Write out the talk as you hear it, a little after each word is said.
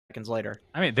seconds later.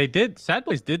 I mean,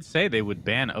 Sadboys did say they would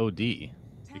ban OD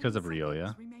because of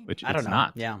Ryoya, which I don't it's know.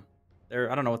 not. Yeah,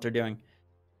 I don't know what they're doing.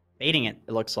 Baiting it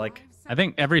looks like. I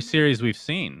think every series we've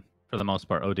seen, for the most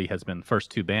part, OD has been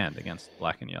first 2 banned against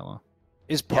Black and Yellow.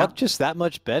 Is Puck just that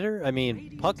much better? I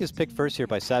mean, Puck is picked first here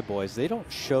by Sadboys. They don't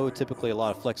show typically a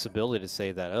lot of flexibility to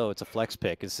say that, oh, it's a flex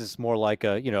pick. This is more like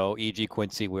a, e.g.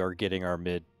 Quincy, we are getting our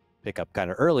mid pickup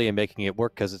kind of early and making it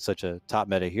work because it's such a top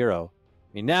meta hero.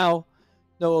 I mean, now,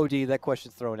 no OD, that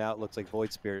question's thrown out. Looks like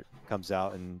Void Spirit comes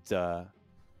out. And,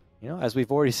 as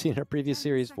we've already seen in our previous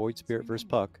series, Void Spirit versus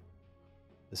Puck.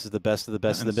 This is the best of the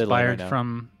best in the middle right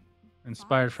now.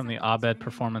 Inspired from the Abed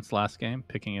performance last game,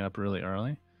 picking it up really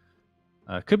early.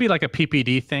 Could be like a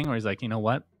PPD thing where he's like, you know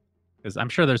what? Because I'm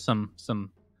sure there's some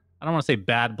I don't want to say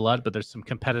bad blood, but there's some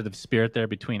competitive spirit there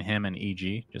between him and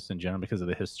EG, just in general because of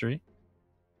the history.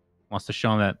 Wants to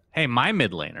show him that, hey, my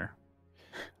mid laner.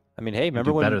 I mean, hey,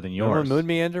 remember when Moon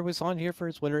Meander was on here for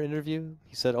his winter interview?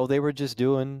 He said, oh, they were just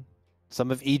doing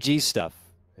some of EG stuff,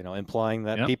 implying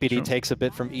that PPD takes a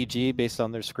bit from EG based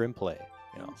on their scrim play.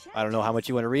 I don't know how much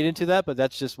you want to read into that, but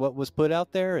that's just what was put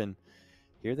out there. And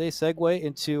here they segue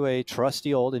into a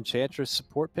trusty old Enchantress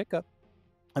support pickup.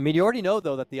 I mean, you already know,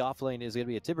 though, that the offlane is going to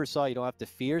be a Timbersaw. You don't have to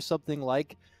fear something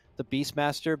like the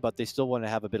Beastmaster, but they still want to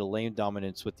have a bit of lane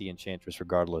dominance with the Enchantress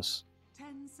regardless.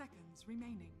 10 seconds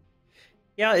remaining.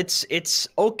 Yeah, it's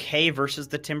okay versus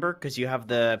the Timber because you have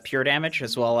the pure damage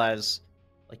as well as,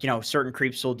 certain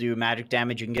creeps will do magic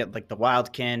damage. You can get, the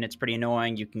Wildkin. It's pretty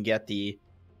annoying. You can get the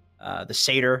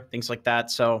Satyr, things like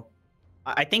that. So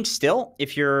I think still,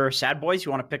 if you're Sadboys,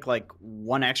 you want to pick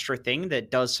one extra thing that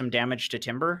does some damage to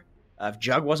Timber. If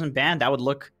Jug wasn't banned, that would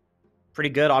look pretty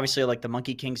good. Obviously, the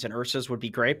Monkey Kings and Ursas would be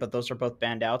great, but those are both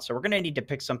banned out. So we're going to need to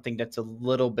pick something that's a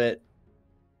little bit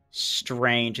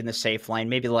strange in the safe lane.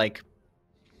 Maybe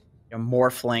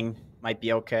Morphling might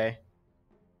be okay.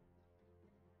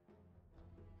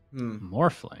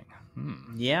 Morphling?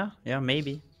 Yeah,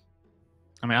 maybe.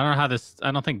 I mean, I don't know how this...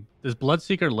 I don't think... Does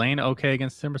Bloodseeker lane okay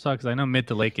against Timbersaw? Because I know mid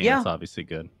to late game, it's obviously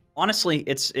good. Honestly,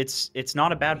 it's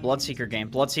not a bad Bloodseeker game.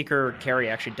 Bloodseeker carry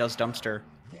actually does dumpster.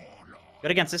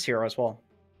 Good against this hero as well.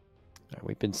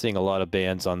 We've been seeing a lot of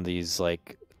bans on these,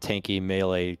 tanky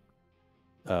melee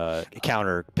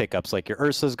counter pickups. Like your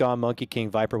Ursa's gone, Monkey King,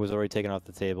 Viper was already taken off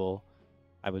the table.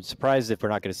 I would be surprised if we're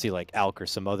not going to see Alk or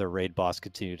some other raid boss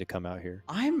continue to come out here.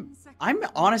 I'm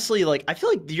honestly I feel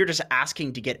like you're just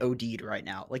asking to get OD'd right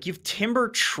now. You've Timber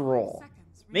Troll.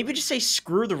 Maybe just say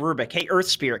screw the Rubik. Hey, Earth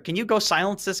Spirit, can you go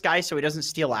silence this guy so he doesn't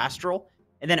steal Astral?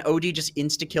 And then OD just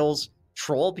insta kills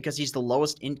Troll because he's the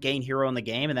lowest int gain hero in the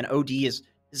game, and then OD is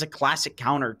a classic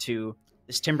counter to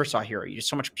this Timbersaw hero. You do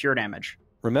so much pure damage.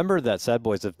 Remember that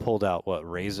Sadboys have pulled out,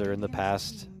 Razor in the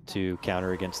past to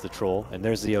counter against the Troll, and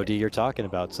there's the OD you're talking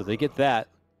about. So they get that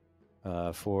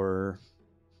for,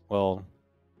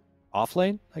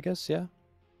 offlane, I guess, yeah?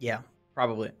 Yeah,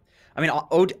 probably. I mean,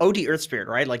 OD Earth Spirit,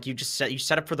 right? You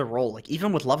set up for the role.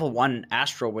 Even with level 1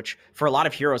 Astral, which for a lot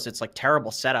of heroes, it's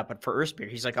terrible setup. But for Earth Spirit,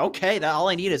 he's okay, all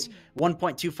I need is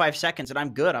 1.25 seconds and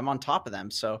I'm good. I'm on top of them.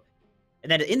 So,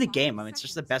 and then in the game, I mean, it's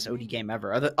just the best OD game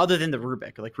ever, other than the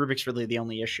Rubik. Rubik's really the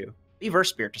only issue. Leave Earth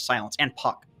Spirit to silence and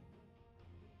Puck.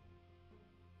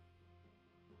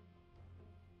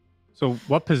 So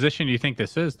what position do you think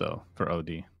this is, though, for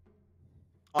OD?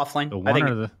 Offlane. The 1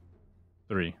 or the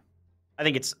 3? I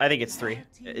think it's 3.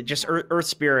 Just Earth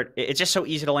Spirit. It's just so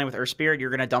easy to lane with Earth Spirit. You're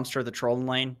gonna dumpster the Troll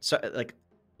lane. So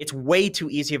it's way too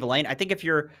easy of a lane. I think if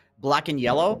you're Black and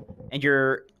Yellow and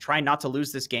you're trying not to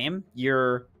lose this game,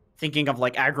 you're thinking of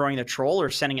aggroing the Troll or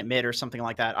sending it mid or something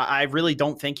like that. I really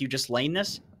don't think you just lane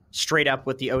this straight up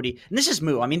with the OD. And this is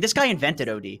Moo. I mean, this guy invented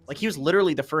OD. He was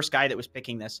literally the first guy that was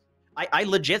picking this. I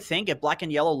legit think if Black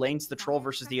and Yellow lanes the Troll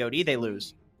versus the OD, they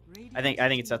lose. I think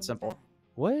it's that simple.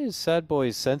 What is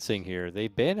Sadboys sensing here? They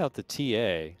banned out the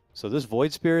TA, so this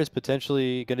Void Spirit is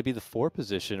potentially going to be the 4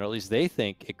 position, or at least they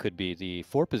think it could be the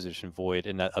 4 position Void,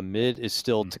 and that a mid is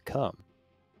still to come.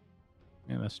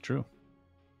 Yeah, that's true.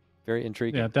 Very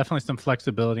intriguing. Yeah, definitely some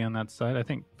flexibility on that side. I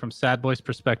think from Sadboys'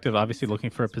 perspective, obviously looking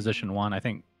for a position 1, I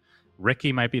think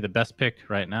Ricky might be the best pick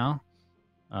right now.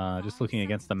 Just looking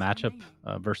against the matchup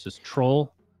versus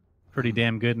Troll. Pretty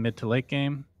damn good mid to late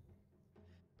game.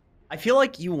 I feel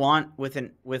like you want with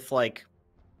an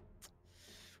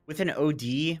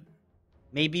OD,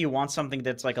 maybe you want something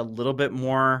that's a little bit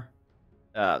more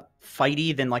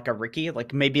fighty than a Ricky,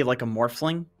 maybe a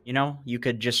Morphling. You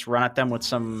could just run at them with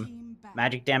some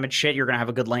magic damage shit. You're gonna have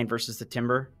a good lane versus the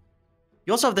Timber.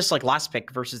 You also have this last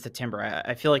pick versus the Timber.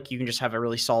 I feel like you can just have a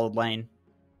really solid lane.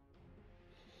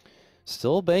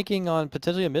 Still banking on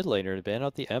potentially a mid laner to ban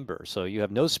out the Ember. So you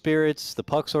have no spirits. The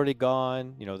Puck's already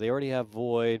gone. You know, they already have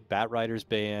Void. Batrider's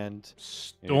banned.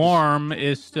 Storm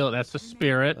is still, that's the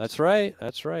spirit. That's right.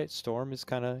 That's right. Storm is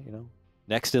kind of, you know,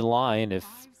 next in line if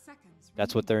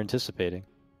that's what they're anticipating.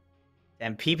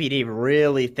 And PPD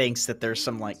really thinks that there's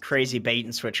some like crazy bait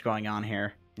and switch going on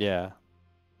here. Yeah.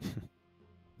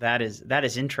 That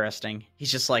is interesting.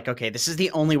 He's just like, okay, this is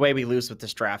the only way we lose with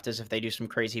this draft is if they do some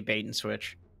crazy bait and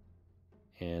switch.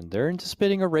 And they're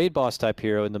anticipating a raid boss type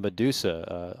hero in the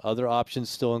Medusa. Other options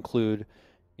still include,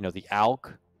 you know, the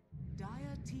Alk.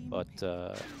 But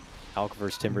Alk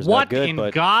versus Timber's not good. What in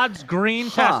but... God's green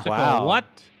testicle? Wow. What?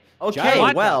 Okay,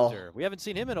 well. We haven't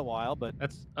seen him in a while, but...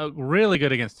 That's really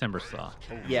good against Timbersaw.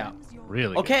 Yeah.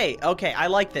 Really okay, good. Okay, I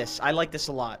like this. I like this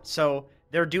a lot. So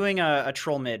they're doing a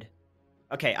troll mid.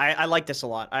 Okay, I like this a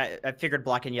lot. I figured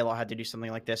Black and Yellow had to do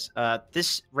something like this.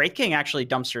 This Wraith King actually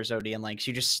dumpsters OD and like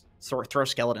you just throw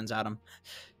skeletons at him.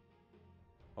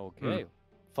 Okay,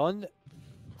 fun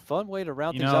way to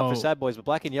round things out for Sadboys, but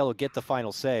Black and Yellow get the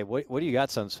final say. What do you got,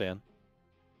 Suns fan?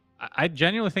 I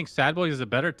genuinely think Sadboys is a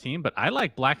better team, but I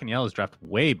like Black and Yellow's draft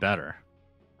way better.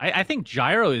 I think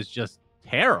Gyro is just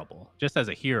terrible, just as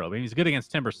a hero. I mean, he's good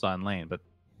against Timbersaw in lane, but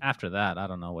after that, I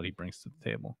don't know what he brings to the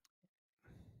table.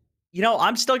 You know,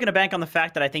 I'm still going to bank on the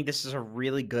fact that I think this is a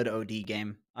really good OD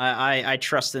game. I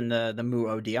trust in the Moo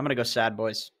OD. I'm going to go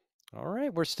Sadboys. All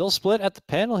right, we're still split at the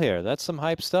panel here. That's some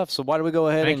hype stuff. So why don't we go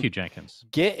ahead Thank you, Jenkins.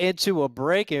 Get into a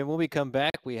break, and when we come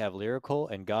back, we have Lyrical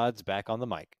and GoDz back on the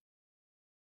mic.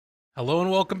 Hello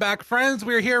and welcome back, friends.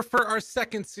 We're here for our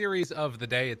second series of the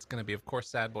day. It's going to be, of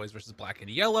course, Sadboys versus Black and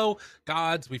Yellow.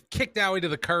 GoDz, we've kicked Owie to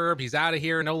the curb. He's out of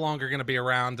here, no longer going to be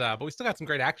around, but we still got some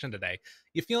great action today.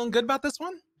 You feeling good about this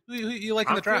one? You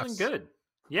liking the drafts? I'm feeling good.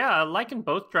 Yeah, liking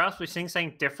both drafts. We're seeing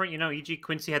something different. You know, E.G.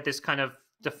 Quincy had this kind of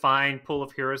defined pool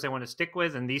of heroes they want to stick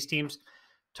with, and these teams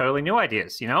totally new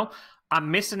ideas. You know, I'm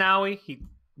missing Owie. He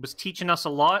was teaching us a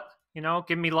lot. You know,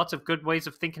 giving me lots of good ways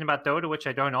of thinking about Dota, which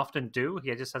I don't often do.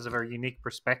 He just has a very unique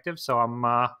perspective. So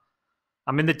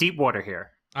I'm in the deep water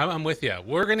here. I'm with you.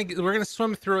 We're gonna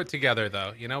swim through it together,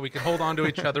 though. You know, we can hold on to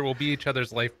each other. We'll be each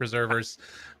other's life preservers.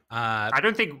 I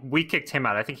don't think we kicked him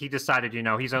out. I think he decided, you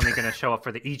know, he's only going to show up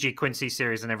for the E.G. Quincy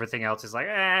series, and everything else is like,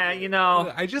 you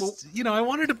know. I just, you know, I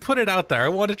wanted to put it out there. I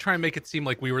wanted to try and make it seem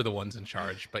like we were the ones in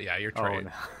charge. But yeah, you're right.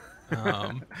 Oh,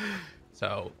 no.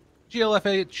 So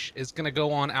GLFH is going to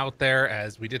go on out there,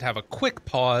 as we did have a quick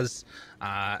pause,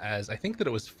 as I think that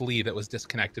it was Flea that was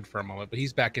disconnected for a moment, but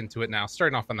he's back into it now,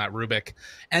 starting off on that Rubik.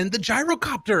 And the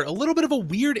Gyrocopter, a little bit of a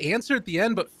weird answer at the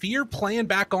end, but Fear playing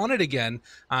back on it again.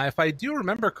 If I do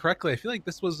remember correctly, I feel like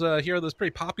this was a hero that was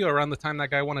pretty popular around the time that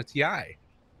guy won a TI.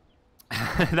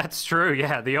 That's true,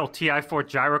 yeah. The old TI4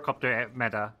 Gyrocopter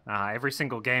meta. Every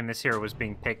single game this hero was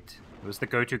being picked. It was the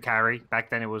go-to carry. Back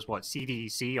then it was, what,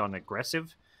 CDC on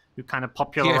aggressive? Who kind of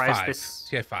popularized this?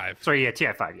 TI5. Sorry, yeah,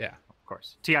 TI5. Yeah, of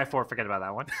course. TI4, forget about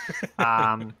that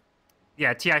one.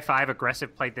 Yeah, TI5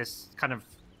 aggressive played this kind of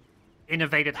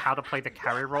innovated how to play the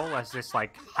carry role as this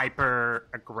like hyper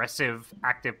aggressive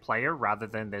active player rather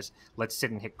than this let's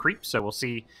sit and hit creep. So we'll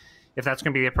see if that's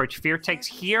going to be the approach Fear takes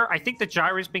here. I think the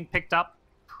Gyro is being picked up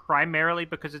primarily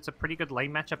because it's a pretty good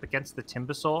lane matchup against the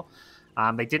Timbersaw.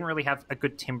 They didn't really have a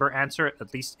good Timber answer,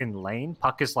 at least in lane.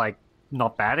 Puck is like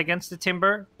not bad against the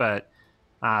Timber, but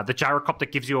the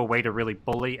Gyrocopter gives you a way to really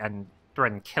bully and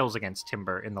threaten kills against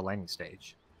Timber in the laning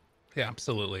stage. Yeah,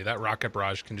 absolutely. That rocket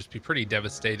barrage can just be pretty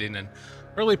devastating, and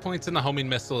early points in the homing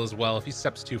missile as well. If he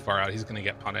steps too far out, he's going to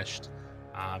get punished.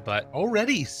 But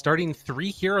already starting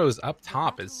 3 heroes up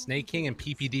top as Snake King and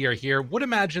PPD are here. Would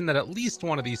imagine that at least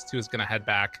one of these two is going to head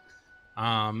back.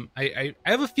 I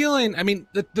have a feeling, I mean,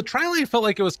 the tri-lane felt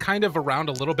like it was kind of around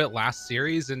a little bit last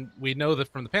series, and we know that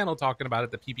from the panel talking about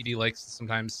it, that PPD likes to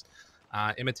sometimes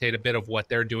imitate a bit of what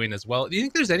they're doing as well. Do you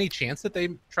think there's any chance that they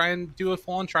try and do a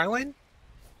full-on tri-lane?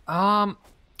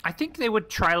 I think they would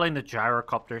tri-lane the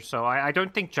Gyrocopter, so I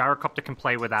don't think Gyrocopter can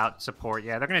play without support.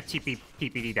 Yeah, they're going to TP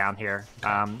PPD down here.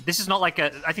 This is not like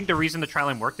a... I think the reason the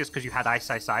tri-lane worked is because you had Ice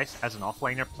as an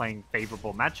offlaner playing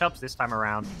favorable matchups. This time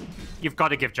around, you've got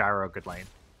to give Gyro a good lane.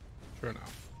 True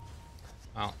enough.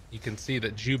 Well, you can see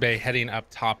that Jubei heading up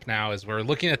top now as we're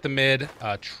looking at the mid.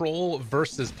 Troll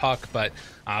versus Puck, but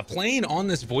playing on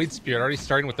this Void Spirit, already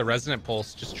starting with the Resonant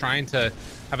Pulse, just trying to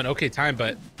have an okay time,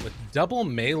 but with double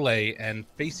melee and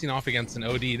facing off against an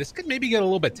OD, this could maybe get a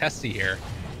little bit testy here.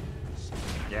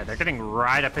 Yeah, they're getting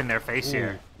right up in their face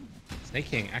here. Snake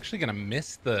King actually going to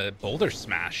miss the Boulder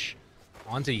Smash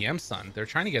onto Yamsun. They're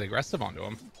trying to get aggressive onto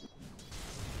him.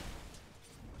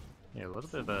 Yeah, a little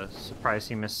bit of a surprise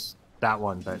he missed that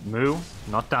one, but Moo,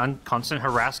 not done. Constant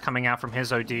harass coming out from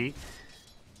his OD.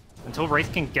 Until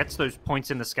Wraithkin gets those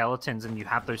points in the skeletons and you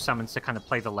have those summons to kind of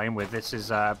play the lane with, this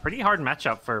is a pretty hard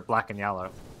matchup for black and yellow.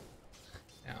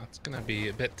 Yeah, it's going to be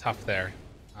a bit tough there.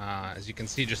 As you can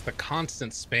see, just the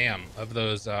constant spam of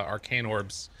those arcane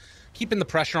orbs keeping the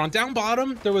pressure on. Down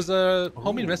bottom, there was a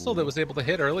homing missile that was able to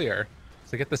hit earlier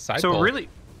to get the side pull. Really,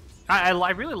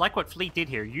 I really like what Flea did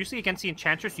here. Usually against the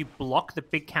Enchantress, you block the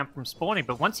big camp from spawning,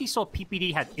 but once he saw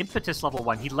PPD had impetus level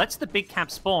 1, he lets the big camp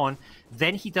spawn,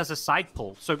 then he does a side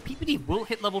pull. So PPD will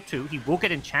hit level 2, he will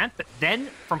get enchant, but then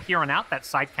from here on out, that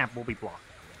side camp will be blocked.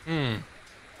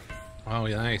 Oh,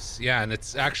 nice. Yeah, and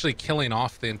it's actually killing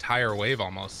off the entire wave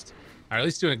almost. Or at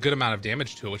least doing a good amount of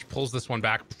damage to it, which pulls this one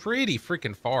back pretty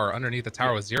freaking far underneath the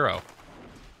tower with 0.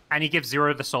 And he gives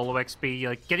 0 the solo XP.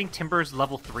 Like, getting Timbers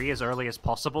level 3 as early as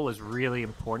possible is really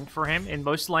important for him in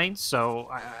most lanes. So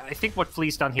I think what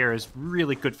Flea's done here is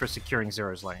really good for securing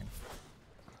Zero's lane.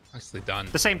 Nicely done.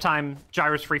 At the same time,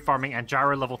 Gyro's free farming, and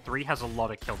Gyro level 3 has a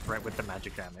lot of kill threat with the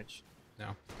magic damage.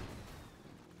 No.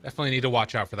 Definitely need to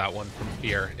watch out for that one from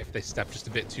Fear if they step just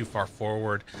a bit too far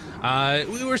forward.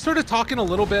 We were sort of talking a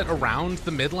little bit around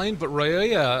the mid lane, but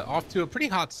Royoya off to a pretty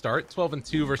hot start,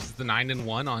 12-2 versus the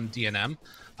 9-1 on DNM.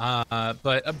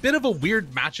 But a bit of a weird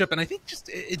matchup, and I think just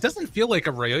it doesn't feel like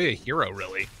a Royoya hero,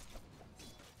 really.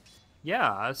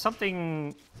 Yeah,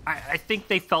 something... I think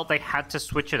they felt they had to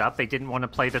switch it up. They didn't want to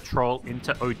play the troll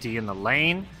into OD in the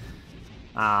lane.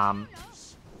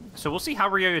 So we'll see how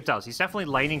Royoya does. He's definitely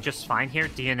laning just fine here.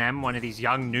 DNM, one of these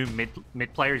young, new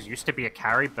mid players, used to be a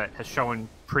carry, but has shown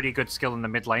pretty good skill in the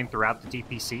mid lane throughout the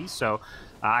DPC. So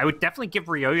I would definitely give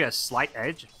Royoya a slight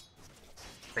edge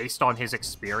based on his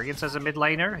experience as a mid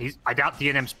laner. I doubt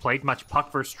DNM's played much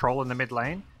Puck versus Troll in the mid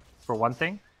lane, for one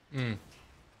thing.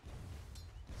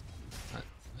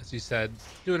 As you said,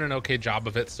 doing an okay job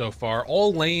of it so far.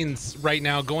 All lanes right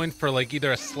now going for like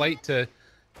either a slight to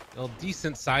a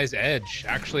decent size edge,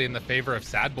 actually, in the favor of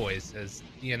Sadboys, as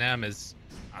DNM is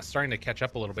starting to catch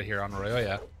up a little bit here on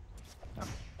Royoya.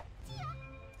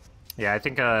 Yeah, I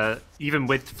think even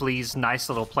with Flea's nice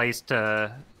little plays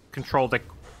to control the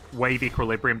wave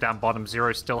equilibrium down bottom,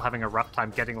 Zero still having a rough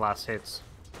time getting last hits.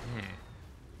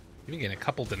 Even getting a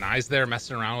couple denies there,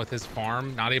 messing around with his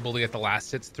farm, not able to get the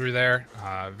last hits through there.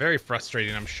 Very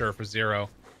frustrating, I'm sure, for Zero.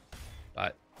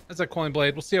 But as a Coin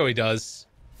Blade, we'll see how he does.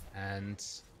 And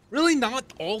really not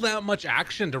all that much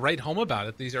action to write home about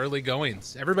at these early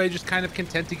goings. Everybody just kind of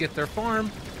content to get their farm,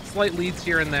 slight leads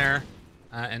here and there,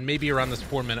 and maybe around this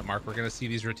 4-minute mark, we're going to see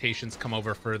these rotations come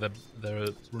over for the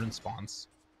rune spawns.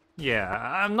 Yeah,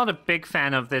 I'm not a big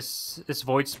fan of this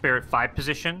Void Spirit 5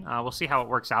 position. We'll see how it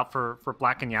works out for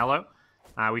black and yellow.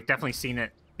 We've definitely seen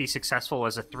it be successful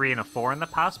as a 3 and a 4 in the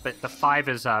past, but the 5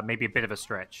 is maybe a bit of a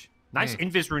stretch. Nice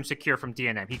Invis rune secure from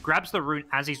DNM. He grabs the rune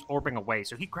as he's orbing away,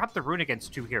 so he grabbed the rune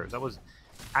against 2 heroes. That was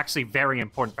actually very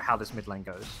important for how this mid lane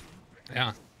goes.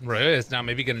 Yeah, Royoya is now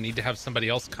maybe going to need to have somebody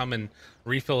else come and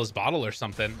refill his bottle or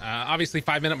something. Obviously,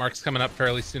 5-minute mark's coming up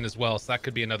fairly soon as well, so that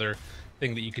could be another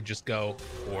thing that you could just go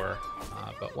for.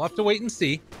 But we'll have to wait and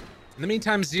see. In the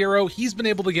meantime, Zero, he's been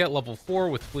able to get level 4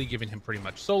 with Flea giving him pretty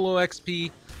much solo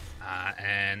XP.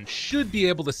 And should be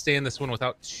able to stay in this one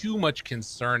without too much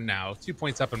concern now. 2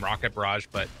 points up in Rocket Barrage,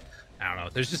 but I don't know.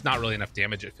 There's just not really enough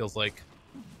damage, it feels like.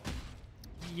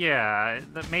 Yeah,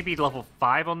 maybe level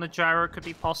 5 on the Gyro could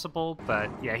be possible, but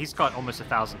yeah, he's got almost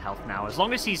 1,000 health now. As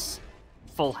long as he's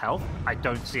full health, I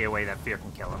don't see a way that Fear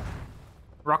can kill him.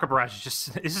 Rocket Barrage is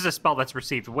just... This is a spell that's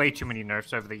received way too many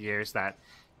nerfs over the years that...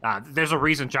 there's a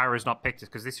reason Gyro's not picked,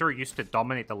 because this hero used to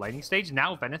dominate the laning stage.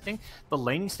 Now, if anything, the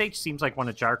laning stage seems like one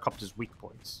of Gyrocopter's weak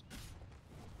points.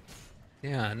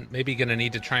 Yeah, and maybe going to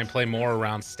need to try and play more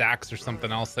around stacks or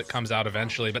something else that comes out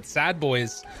eventually. But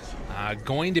Sadboys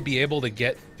going to be able to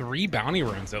get 3 bounty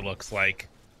runes, it looks like.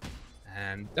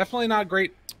 And definitely not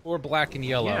great for black and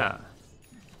yellow. Yeah.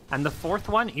 And the 4th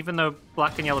one, even though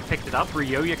black and yellow picked it up,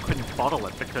 Royoya couldn't bottle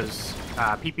it because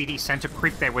PPD sent a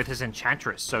creep there with his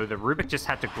Enchantress. So the Rubik just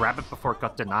had to grab it before it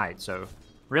got denied. So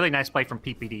really nice play from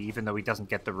PPD, even though he doesn't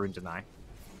get the rune deny.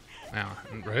 Wow,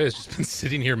 and Royoya's just been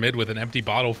sitting here mid with an empty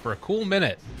bottle for a cool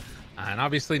minute. And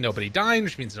obviously nobody dying,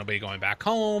 which means nobody going back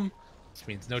home. Which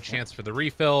means no chance for the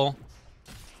refill.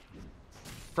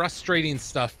 Frustrating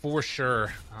stuff for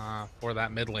sure for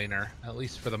that mid laner, at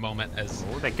least for the moment. As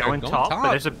they're going top, but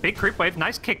there's a big creep wave.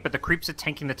 Nice kick, but the creeps are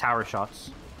tanking the tower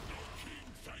shots.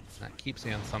 That keeps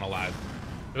Yansun alive.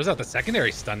 It was at the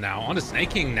secondary stun now. On to Snake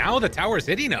King. Now the tower's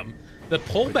hitting him. The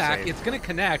pullback, it's going to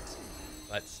connect.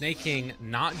 But Snake King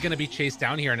not going to be chased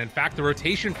down here. And in fact, the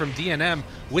rotation from DNM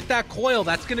with that coil,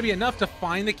 that's going to be enough to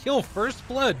find the kill. First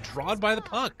blood, drawed by the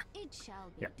Puck.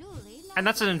 Yeah. And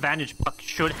that's an advantage Puck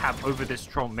should have over this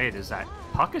troll mid, is that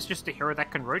Puck is just a hero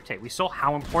that can rotate. We saw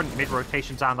how important mid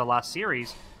rotations are in the last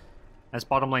series as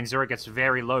bottom lane 0 gets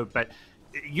very low, but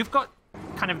you've got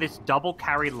kind of this double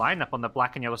carry lineup on the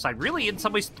black and yellow side. Really, in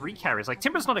some ways, 3 carries. Like,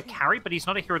 Timber's not a carry, but he's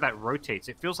not a hero that rotates.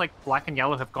 It feels like black and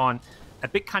yellow have gone a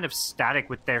bit kind of static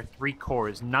with their 3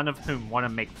 cores, none of whom want to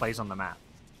make plays on the map.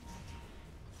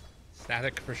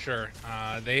 Static for sure.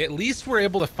 They at least were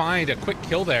able to find a quick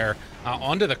kill there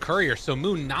onto the courier. So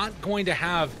Moon not going to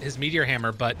have his Meteor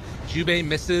Hammer, but Jubei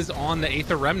misses on the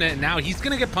Aether Remnant, and now he's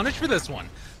going to get punished for this one.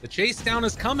 The chase down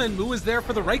is coming. Moo is there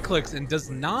for the right clicks and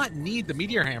does not need the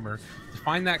Meteor Hammer to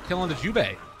find that kill onto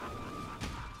Jubei.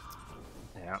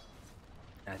 Yeah.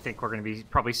 I think we're going to be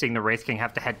probably seeing the Wraith King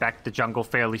have to head back to the jungle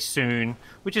fairly soon,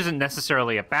 which isn't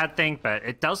necessarily a bad thing, but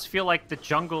it does feel like the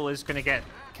jungle is going to get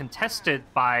contested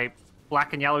by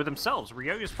black and yellow themselves.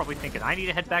 Ryoya's probably thinking, I need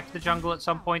to head back to the jungle at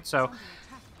some point, so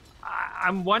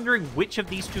I'm wondering which of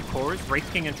these 2 cores,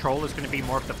 Wraith King and Troll, is going to be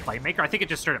more of the playmaker. I think it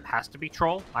just straight up has to be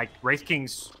Troll. Like, Wraith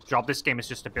King's job this game is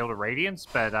just to build a Radiance,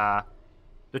 but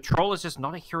the Troll is just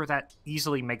not a hero that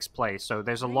easily makes plays, so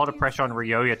there's a lot of pressure on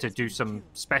Ryoya to do some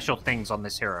special things on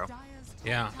this hero.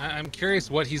 Yeah, I'm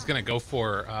curious what he's going to go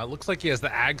for. Looks like he has the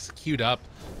Ags queued up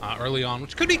early on,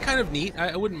 which could be kind of neat.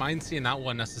 I wouldn't mind seeing that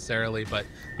one necessarily, but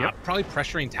probably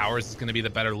pressuring towers is going to be the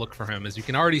better look for him. As you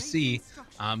can already see,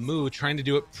 Moo trying to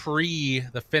do it pre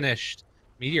the finished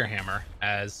Meteor Hammer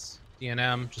as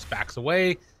DNM just backs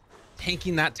away,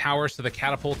 tanking that tower so the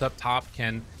catapult up top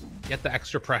can get the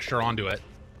extra pressure onto it.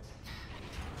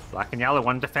 Black and yellow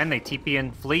want to defend, they TP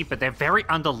and flee, but they're very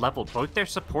under-leveled. Both their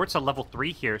supports are level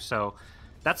 3 here, so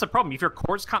that's the problem. If your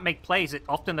cores can't make plays,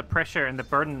 often the pressure and the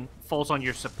burden falls on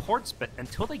your supports, but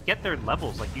until they get their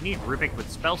levels, like you need Rubik with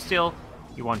Spell Steal,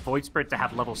 you want Void Spirit to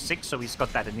have level 6 so he's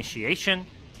got that initiation.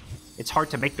 It's hard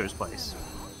to make those plays.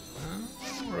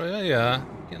 Yeah,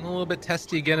 getting a little bit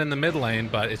testy again in the mid lane,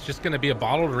 but it's just going to be a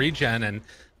bottled regen, and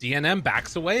DNM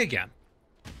backs away again.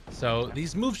 So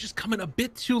these moves just coming a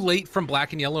bit too late from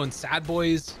black and yellow, and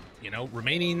Sadboys, you know,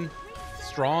 remaining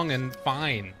strong and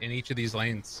fine in each of these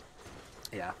lanes.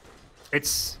 Yeah,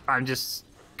 I'm just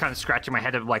kind of scratching my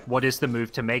head of like, what is the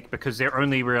move to make, because their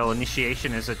only real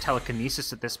initiation is a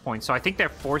telekinesis at this point. So I think they're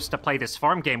forced to play this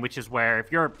farm game, which is where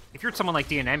if you're someone like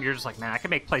DNM, you're just like, man, I can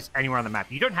make plays anywhere on the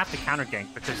map. You don't have to counter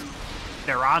gank because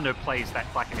there are no plays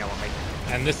that black and yellow make.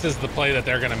 And this is the play that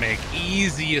they're going to make.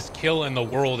 Easiest kill in the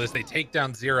world as they take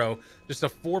down 0. Just a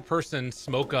 4-person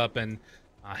smoke up and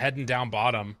heading down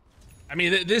bottom. I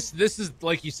mean, this is,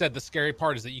 like you said, the scary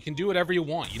part is that you can do whatever you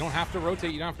want. You don't have to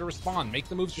rotate. You don't have to respond. Make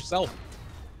the moves yourself.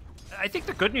 I think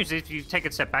the good news is, if you take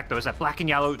a step back, though, is that black and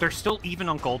yellow, they're still even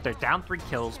on gold. They're down 3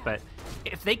 kills, but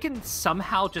if they can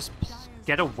somehow just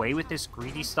get away with this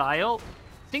greedy style,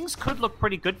 things could look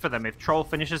pretty good for them. If Troll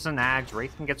finishes an Ags,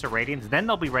 Wraithen gets a Radiance, then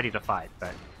they'll be ready to fight.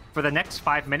 But for the next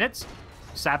 5 minutes,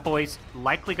 Sadboys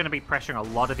likely going to be pressuring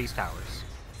a lot of these towers.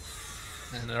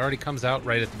 And it already comes out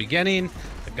right at the beginning.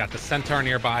 They've got the Centaur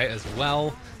nearby as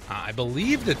well. I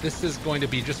believe that this is going to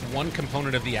be just one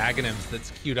component of the Aghanims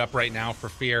that's queued up right now for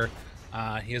Fear.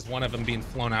 He has one of them being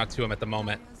flown out to him at the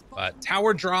moment. But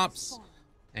tower drops,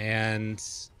 and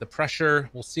the pressure,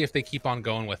 we'll see if they keep on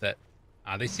going with it.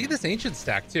 They see this Ancient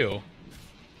stack too.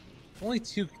 Only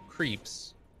 2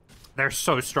 creeps. They're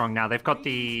so strong now. They've got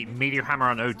the Meteor Hammer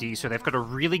on OD, so they've got a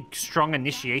really strong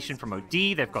initiation from OD.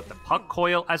 They've got the Puck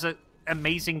Coil as an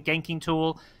amazing ganking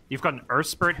tool. You've got an Earth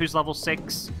Spirit who's level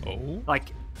 6. Oh.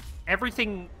 Like,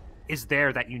 everything is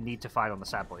there that you need to fight on the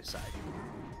Sadboys side.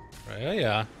 Right,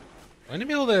 yeah. Going to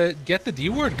be able to get the D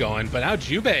word going, but now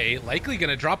Jubei likely going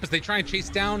to drop as they try and chase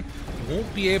down.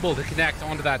 Won't be able to connect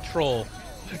onto that troll.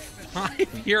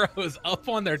 5 heroes up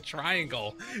on their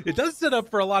triangle. It does set up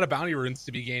for a lot of bounty runes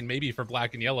to be gained, maybe for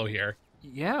black and yellow here.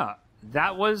 Yeah,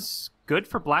 that was good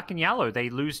for black and yellow. They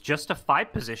lose just a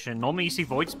 5 position. Normally you see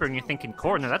Void Spirit and you're thinking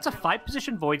core. No, that's a 5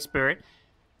 position Void Spirit.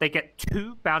 They get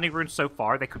 2 bounty runes so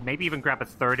far. They could maybe even grab a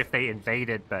 3rd if they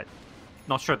invaded, but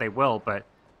not sure they will. But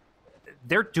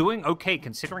they're doing okay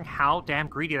considering how damn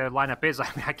greedy their lineup is. I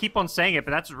mean, I keep on saying it,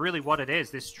 but that's really what it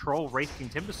is. This Troll, Wraith King,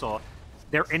 Timbersaw,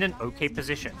 they're in an okay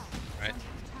position. Right.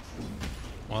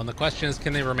 Well, and the question is,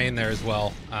 can they remain there as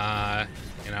well?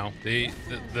 You know,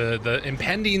 the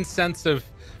impending sense of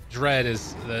dread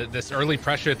is this early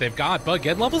pressure that they've got. But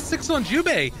get level 6 on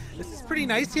Jubei. This is pretty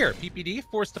nice here. PPD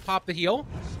forced to pop the heal.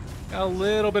 Got a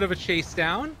little bit of a chase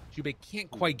down. Jubei can't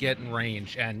quite get in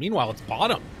range. And meanwhile, it's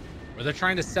bottom, where they're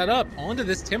trying to set up onto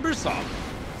this Timbersaw.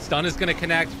 Stun is going to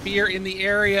connect. Fear in the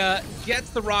area.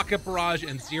 Gets the rocket barrage,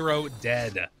 and 0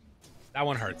 dead. That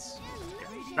one hurts.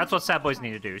 That's what Sadboys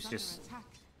need to do, is just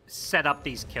set up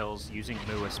these kills using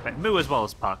Moo as well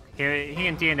as Puck. He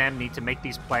and DNM need to make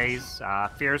these plays.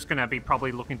 Fear's going to be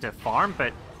probably looking to farm,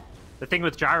 but the thing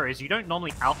with Gyro is you don't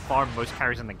normally out-farm most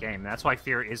carries in the game. That's why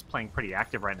Fear is playing pretty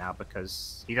active right now,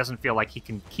 because he doesn't feel like he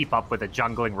can keep up with a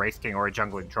jungling Wraith King or a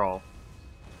jungling Troll.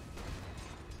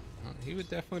 Well, he would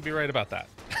definitely be right about that.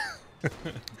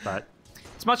 But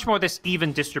it's much more this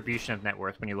even distribution of net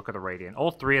worth when you look at the Radiant.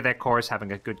 All three of their cores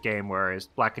having a good game, whereas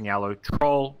Black and Yellow,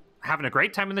 Troll having a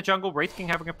great time in the jungle, Wraith King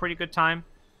having a pretty good time.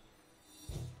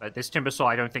 But this Timbersaw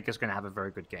I don't think is going to have a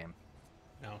very good game.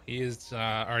 No, he's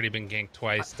already been ganked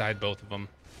twice, died both of them.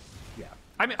 Yeah.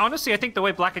 I mean, honestly, I think the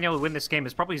way Black and Yellow win this game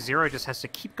is probably Zero just has to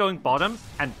keep going bottom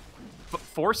and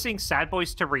forcing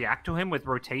Sadboys to react to him with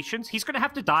rotations. He's going to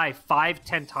have to die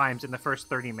 5-10 times in the first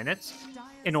 30 minutes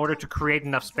in order to create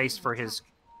enough space for his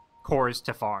cores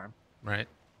to farm. Right.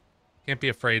 Can't be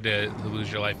afraid to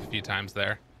lose your life a few times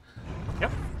there.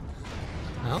 Yep.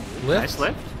 Well, lift. Nice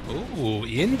lift. Ooh,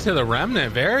 into the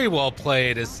Remnant. Very well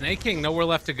played. As Snake King nowhere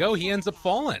left to go, he ends up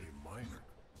falling.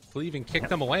 He even kicked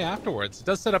them away afterwards. It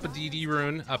does set up a DD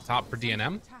rune up top for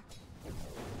DNM.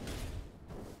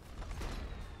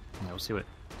 We'll see what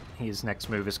his next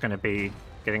move is going to be.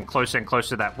 Getting closer and closer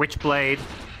to that Witchblade.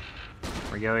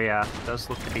 Ryoya does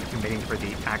look to be committing for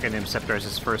the Aghanim Scepter as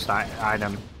his first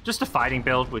item. Just a fighting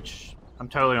build, which I'm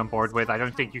totally on board with. I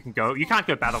don't think you can go... You can't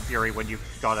go Battle Fury when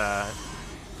you've got a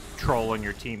Troll on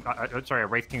your team... sorry, a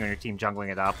Wraith King on your team jungling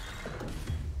it up.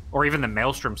 Or even the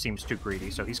Maelstrom seems too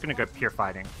greedy, so he's going to go pure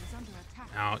fighting.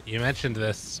 Now, you mentioned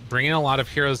this, bringing a lot of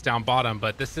heroes down bottom,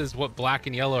 but this is what Black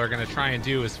and Yellow are going to try and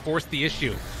do, is force the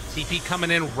issue. TP coming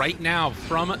in right now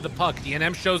from the Puck.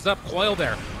 DNM shows up, Coil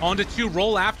there, onto 2,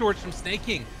 roll afterwards from Snake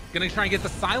King. Going to try and get the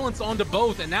silence onto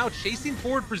both, and now chasing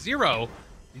forward for Zero.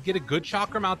 You get a good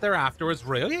Chakram out there afterwards.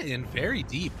 Ryoya in very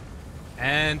deep.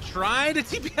 And try to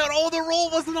TP out. Oh, the roll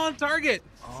wasn't on target.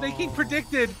 Snake King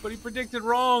predicted, but he predicted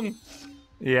wrong.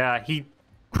 Yeah, he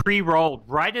pre-rolled.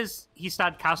 Right as he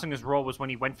started casting his roll was when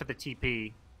he went for the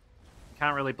TP.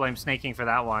 Can't really blame Snake King for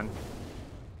that one.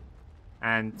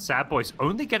 And Sadboys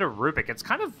only get a Rubik. It's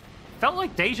kind of felt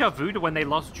like deja vu to when they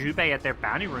lost Jubei at their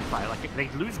bounty rune fight. Like, they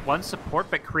lose one support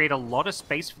but create a lot of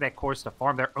space for their cores to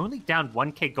farm. They're only down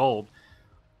 1k gold.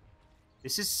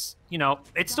 This is, you know,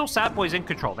 it's still Sadboys in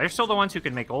control. They're still the ones who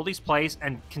can make all these plays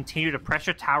and continue to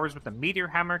pressure towers with the Meteor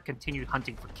Hammer, continue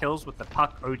hunting for kills with the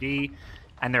Puck, OD,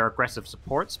 and their aggressive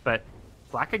supports, but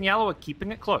Black and Yellow are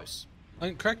keeping it close.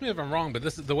 And correct me if I'm wrong, but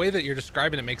this is the way that you're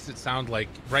describing it makes it sound like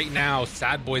right now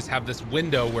Sadboys have this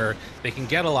window where they can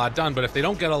get a lot done, but if they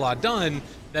don't get a lot done,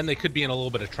 then they could be in a little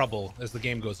bit of trouble as the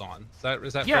game goes on.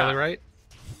 Is that fairly right?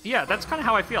 Yeah, that's kind of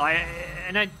how I feel.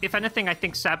 If anything, I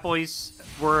think Sadboys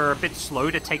were a bit slow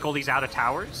to take all these out of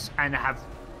towers and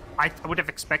I would have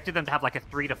expected them to have like a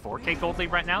 3 to 4k gold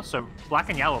lead right now, so Black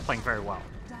and Yellow are playing very well.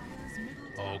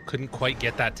 Oh, couldn't quite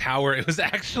get that tower. It was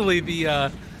actually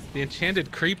the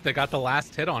enchanted creep that got the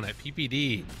last hit on it.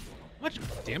 PPD. How much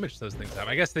damage those things have?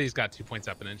 I guess he's got 2 points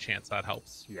up in enchant, so that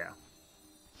helps. Yeah.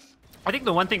 I think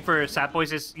the one thing for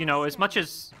Sadboys is, you know, as much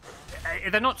as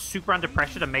they're not super under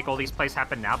pressure to make all these plays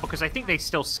happen now, because I think they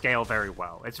still scale very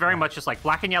well. It's very much just like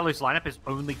Black and Yellow's lineup is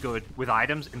only good with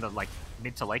items in the like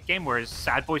mid to late game, whereas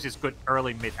Sadboys is good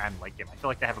early, mid, and late game. I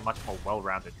feel like they have a much more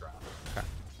well-rounded draft. Okay.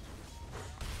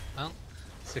 Well,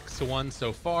 6-1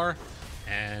 so far,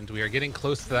 and we are getting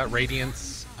close to that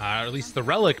Radiance, or at least the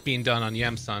Relic being done on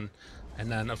Yamsun.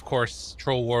 And then, of course,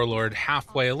 Troll Warlord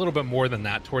halfway, a little bit more than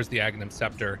that, towards the Aghanim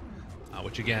Scepter.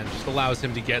 Which again just allows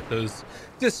him to get those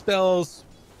dispels,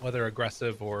 whether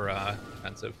aggressive or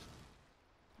defensive.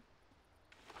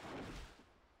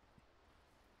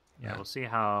 Yeah, we'll see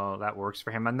how that works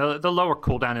for him. And the lower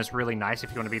cooldown is really nice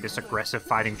if you want to be this aggressive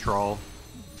fighting troll.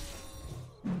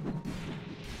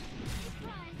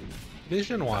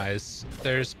 Vision-wise,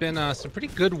 there's been some pretty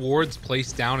good wards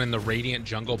placed down in the Radiant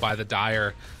jungle by the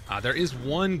Dire. There is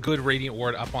one good Radiant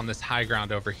ward up on this high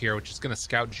ground over here, which is going to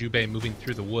scout Jubei moving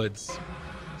through the woods.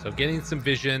 So getting some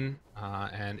vision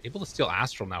and able to steal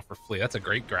Astral now for Flea. That's a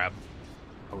great grab.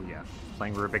 Oh yeah,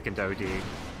 playing Rubik and OD.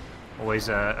 Always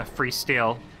a free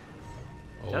steal.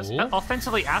 Does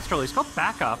offensively Astral, he's got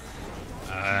backup.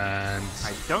 And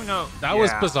I don't know. That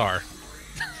was bizarre.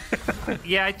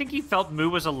 Yeah, I think he felt Moo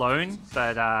was alone,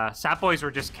 but Sadboys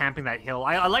were just camping that hill.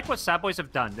 I like what Sadboys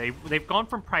have done. They've gone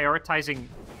from prioritizing,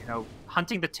 you know,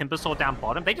 hunting the Timbersaw down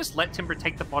bottom. They just let Timber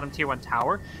take the bottom tier 1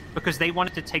 tower because they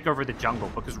wanted to take over the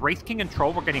jungle, because Wraith King and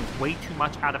Troll were getting way too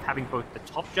much out of having both the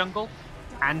top jungle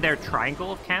and their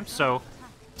triangle of camps. So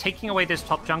taking away this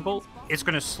top jungle is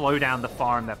going to slow down the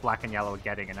farm that Black and Yellow are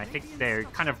getting, and I think they're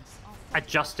kind of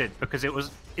adjusted because it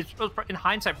was in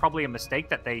hindsight probably a mistake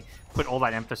that they put all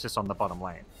that emphasis on the bottom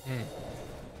lane.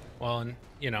 Well, and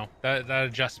you know, that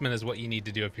adjustment is what you need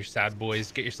to do if you're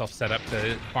Sadboys. Get yourself set up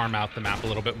to farm out the map a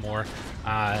little bit more.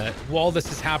 While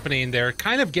this is happening, they're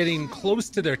kind of getting close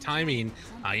to their timing.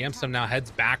 Yamsum now heads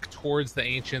back towards the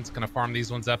Ancients, gonna farm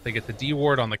these ones up. They get the D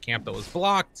ward on the camp that was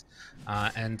blocked.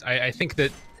 And I think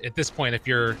that at this point, if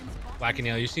you're Black and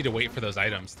Yellow, you just need to wait for those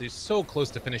items. They're so close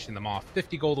to finishing them off.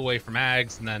 50 gold away from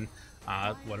Ags, and then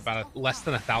what about less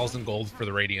than 1,000 gold for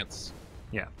the Radiants?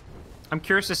 Yeah. I'm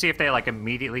curious to see if they like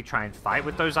immediately try and fight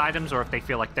with those items, or if they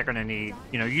feel like they're gonna need,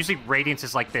 you know, usually Radiance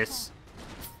is like this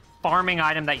farming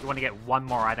item that you want to get one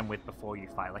more item with before you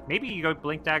fight. Like maybe you go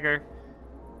Blink Dagger.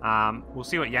 We'll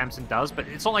see what Yamsum does, but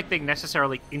it's not like they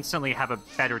necessarily instantly have a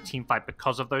better team fight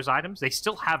because of those items. They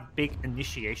still have big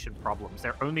initiation problems.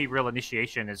 Their only real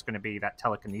initiation is going to be that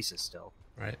telekinesis still.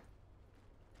 Right.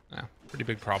 Yeah, pretty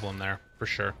big problem there, for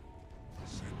sure.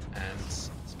 And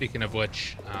speaking of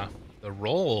which, the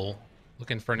roll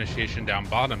looking for initiation down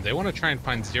bottom. They want to try and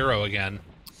find Zero again,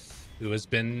 who has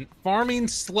been farming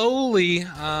slowly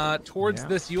towards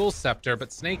this Yule Scepter,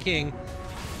 but Snake King,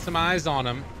 some eyes on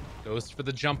him. Goes for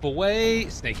the jump away.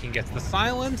 Snake King gets the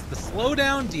silence, the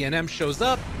slowdown. DNM shows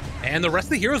up, and the rest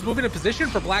of the heroes move into position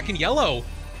for Black and Yellow.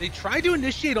 They try to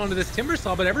initiate onto this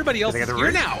Timbersaw, but everybody else is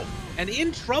here now. And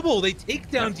in trouble, they take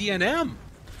down DNM.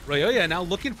 Royoya now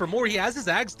looking for more. He has his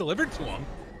Ags delivered to him.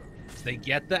 So they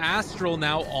get the Astral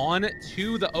now on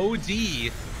to the OD.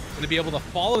 Going to be able to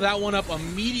follow that one up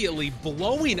immediately,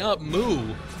 blowing up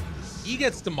Moo. He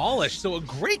gets demolished, so a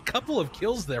great couple of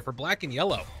kills there for Black and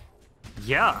Yellow.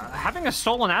 Yeah, having a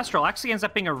Stolen Astral actually ends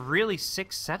up being a really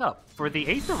sick setup for the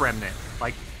Aether Remnant.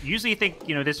 Like, usually you think,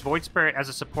 you know, this Void Spirit as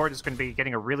a support is going to be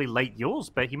getting a really late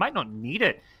Yules, but he might not need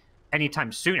it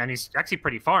anytime soon, and he's actually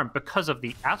pretty farmed because of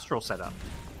the Astral setup.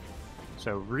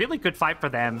 So really good fight for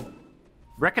them.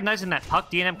 Recognizing that Puck,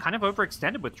 DNM kind of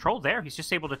overextended with Troll there. He's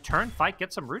just able to turn, fight,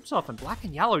 get some roots off, and Black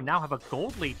and Yellow now have a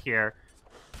gold lead here,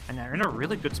 and they're in a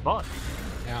really good spot.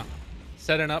 Yeah.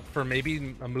 Setting up for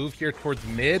maybe a move here towards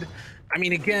mid. I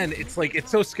mean, again, it's like,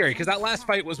 it's so scary because that last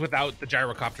fight was without the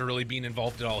Gyrocopter really being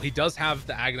involved at all. He does have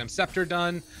the Aghanim Scepter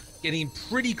done, getting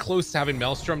pretty close to having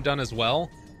Maelstrom done as well.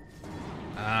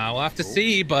 We'll have to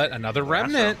see, but another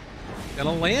Remnant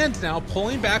gonna land now,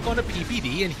 pulling back onto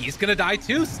PPD, and he's gonna die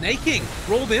too. Snake King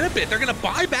rolled in a bit. They're gonna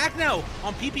buy back now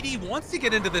on PPD. Wants to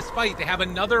get into this fight. They have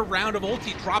another round of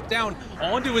ulti drop down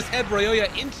onto his head.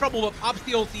 Royoya in trouble, but pops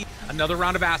the ulti. Another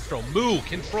round of Astro. Moo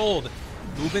controlled.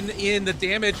 Moving in the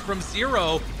damage from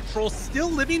Zero. Troll still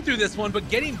living through this one, but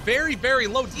getting very, very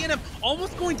low. DNM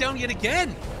almost going down yet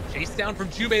again. Chase down from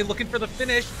Jubei looking for the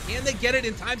finish, and they get it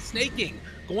in time. Snake King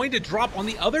going to drop on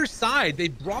the other side. They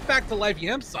brought back to life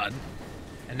Yamsun.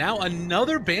 And now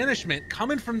another banishment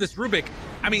coming from this Rubik.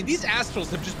 I mean, these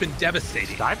Astrals have just been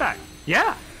devastating. Dieback.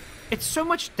 Yeah. It's so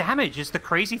much damage is the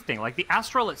crazy thing. Like, the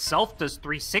Astral itself does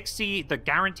 360, the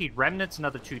guaranteed Remnants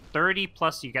another 230,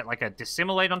 plus you get like a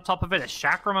Dissimulate on top of it, a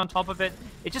Chakram on top of it.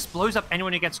 It just blows up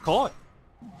anyone who gets caught.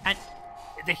 And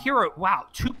the hero, wow,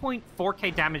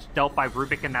 2.4k damage dealt by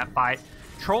Rubik in that fight.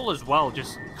 Troll as well,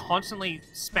 just constantly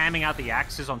spamming out the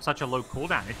axes on such a low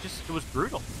cooldown. It was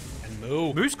brutal.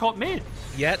 Moo's caught mid.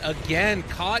 Yet again,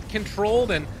 caught, controlled,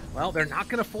 and, well, they're not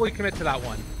going to fully commit to that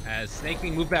one. As Snake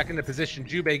King moved back into position,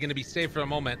 Jubei going to be saved for a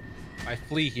moment by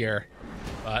Flea here.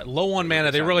 But low on mana,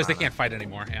 they realize they can't fight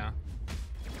anymore, yeah.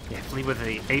 Yeah, Flea with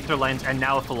the Aether Lens and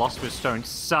now a Philosopher's Stone.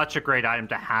 Such a great item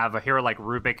to have. A hero like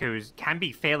Rubik, who can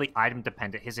be fairly item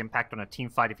dependent. His impact on a team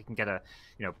fight, if he can get a,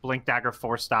 you know, Blink Dagger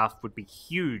 4-staff, would be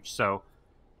huge. So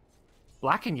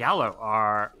Black and Yellow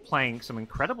are playing some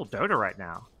incredible Dota right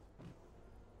now.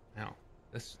 Now,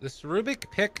 this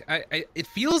Rubik pick, it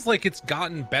feels like it's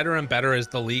gotten better and better as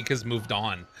the league has moved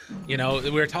on. You know,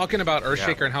 we were talking about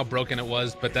Earthshaker and how broken it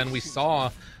was, but then we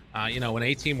saw, you know, when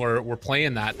A-Team were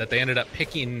playing that they ended up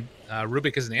picking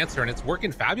Rubik as an answer, and it's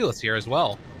working fabulous here as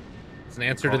well. It's an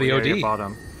answer to the OD.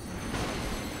 Bottom.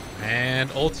 And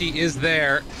ulti is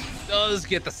there. Does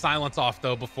get the silence off,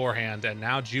 though, beforehand, and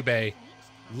now Jubei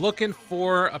looking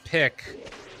for a pick.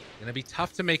 Gonna be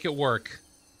tough to make it work,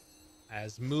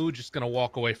 as Moo just going to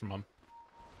walk away from him.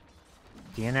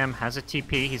 DNM has a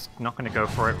TP. He's not going to go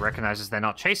for it. Recognizes they're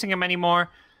not chasing him anymore.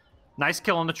 Nice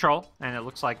kill on the Troll. And it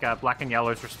looks like Black and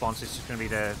Yellow's response is just going to be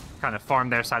to kind of farm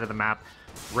their side of the map.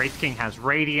 Wraith King has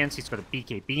Radiance. He's got a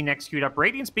BKB next queued up.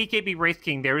 Radiance, BKB, Wraith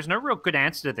King. There is no real good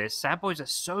answer to this. Sadboys are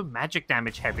so magic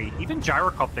damage heavy. Even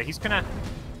Gyrocopter, he's going to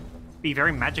be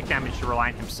very magic damage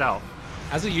reliant himself.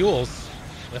 As a Yules,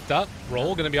 lift up,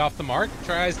 roll, gonna be off the mark,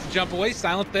 tries to jump away,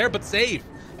 silent there, but save.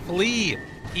 Flea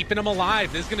keeping him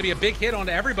alive. This is going to be a big hit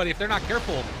onto everybody if they're not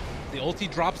careful. The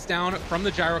ulti drops down from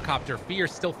the gyrocopter. Fear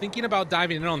still thinking about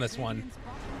diving in on this one.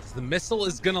 The missile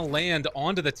is going to land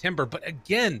onto the Timber, but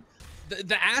again,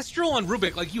 the Astral on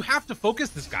Rubik, like, you have to focus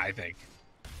this guy, I think.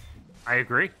 I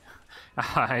agree.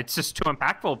 It's just too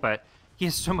impactful, but he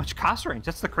has so much cast range.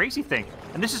 That's the crazy thing.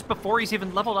 And this is before he's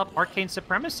even leveled up Arcane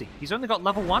Supremacy. He's only got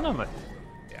level 1 on it.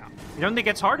 Yeah. It only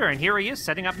gets harder, and here he is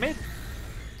setting up mid.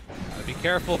 Gotta be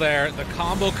careful there. The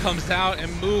combo comes out, and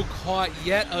Moo caught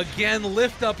yet again.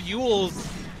 Lift up Yules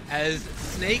as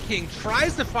Snake King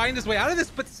tries to find his way out of this,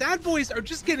 but Sadboys are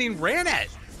just getting ran at.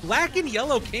 Black and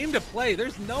yellow came to play.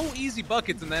 There's no easy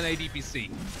buckets in that ADPC.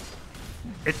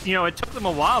 It took them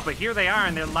a while, but here they are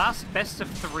in their last best of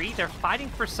 3. They're fighting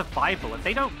for survival. If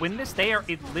they don't win this, they are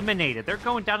eliminated. They're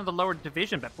going down to the lower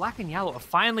division, but Black and Yellow are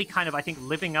finally kind of, I think,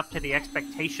 living up to the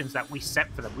expectations that we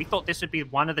set for them. We thought this would be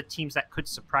one of the teams that could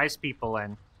surprise people,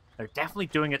 and they're definitely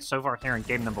doing it so far here in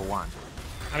game number 1.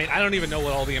 I mean, I don't even know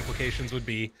what all the implications would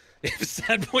be if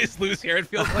Sadboys lose here. It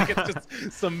feels like it's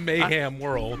just some mayhem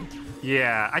world.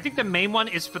 Yeah, I think the main one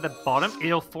is for the bottom.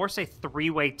 It'll force a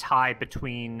 3-way tie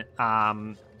between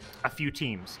a few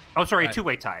teams. Oh, sorry, a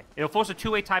 2-way tie. It'll force a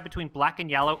 2-way tie between Black and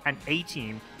Yellow and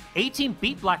A-Team. A-Team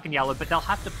beat Black and Yellow, but they'll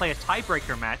have to play a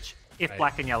tiebreaker match if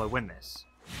Black and Yellow win this.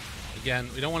 Again,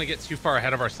 we don't want to get too far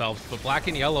ahead of ourselves, but Black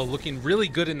and Yellow looking really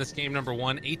good in this game number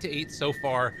 1. 8-8 so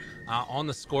far on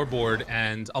the scoreboard,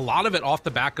 and a lot of it off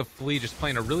the back of Flea just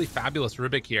playing a really fabulous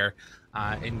Rubik here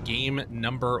in game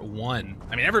number 1.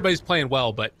 I mean, everybody's playing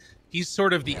well, but he's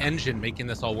sort of the engine making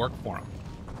this all work for him.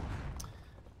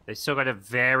 They still got a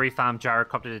very farm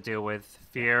gyrocopter to deal with.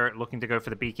 Fear looking to go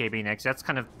for the BKB next. That's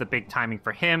kind of the big timing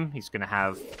for him. He's going to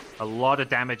have a lot of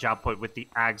damage output with the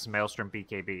Ags Maelstrom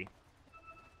BKB.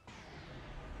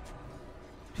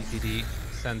 PPD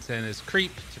sends in his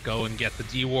creep to go and get the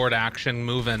D-ward action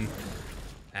moving.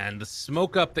 And the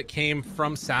smoke up that came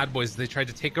from Sadboys, they tried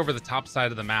to take over the top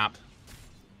side of the map.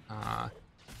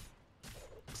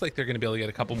 Looks like they're going to be able to get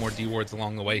a couple more D-wards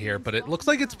along the way here, but it looks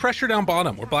like it's pressure down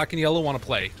bottom where Black and Yellow want to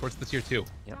play towards the tier 2.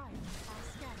 Yep.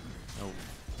 So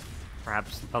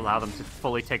perhaps allow them to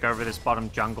fully take over this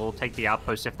bottom jungle, take the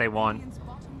outpost if they want.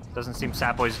 Doesn't seem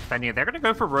Sadboys defending it. They're going to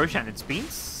go for Roshan. It's been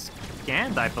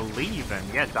scanned, I believe,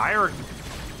 and yeah, Dire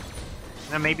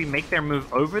maybe make their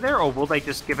move over there, or will they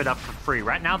just give it up for free?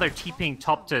 Right now, they're TPing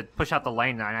top to push out the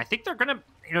lane, and I think they're gonna,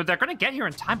 they're gonna get here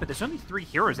in time. But there's only 3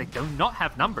 heroes; they do not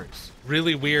have numbers.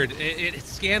 Really weird. It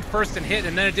scanned first and hit,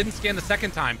 and then it didn't scan the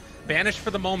second time. Banished for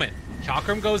the moment.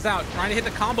 Chakram goes out, trying to hit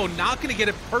the combo, not gonna get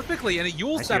it perfectly, and a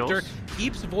Yule Scepter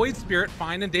keeps Void Spirit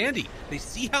fine and dandy. They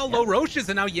see how low Roche is,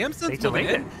 and now Yamsun's moving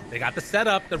in. They got the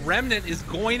setup. The Remnant is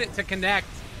going to connect.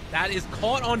 That is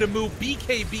caught onto move.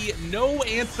 BKB, no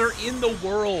answer in the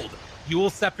world. Yule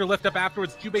Scepter lift up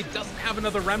afterwards. Jubei doesn't have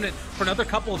another Remnant for another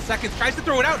couple of seconds. Tries to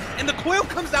throw it out, and the coil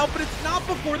comes out, but it's not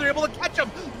before they're able to catch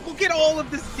him. Look at all of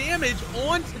this damage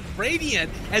onto Radiant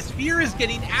as Fear is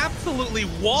getting absolutely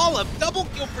walloped. Double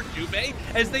kill for Jubei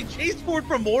as they chase forward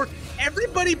for more.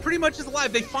 Everybody pretty much is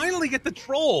alive. They finally get the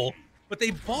troll, but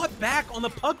they bought back on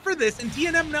the puck for this, and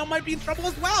DNM now might be in trouble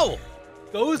as well.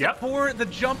 Goes for the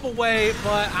jump away,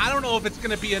 but I don't know if it's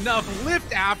going to be enough.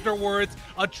 Lift afterwards.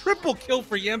 A triple kill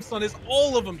for Yamsun as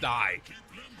all of them die.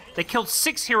 They killed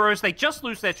 6 heroes. They just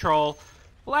lose their troll.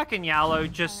 Black and Yellow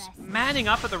just manning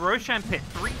up at the Roshan pit.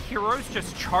 3 heroes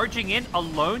just charging in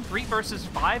alone. 3 versus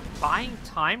 5, buying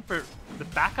time for the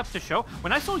backup to show.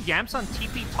 When I saw Yamsun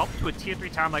TP top to a tier 3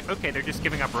 tower, I'm like, okay, they're just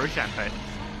giving up Roshan pit.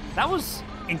 That was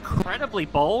incredibly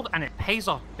bold, and it pays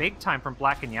off big time from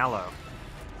Black and Yellow.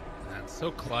 That's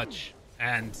so clutch.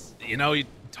 And,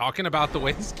 talking about the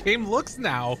way this game looks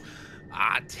now,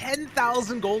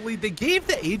 10,000 gold lead. They gave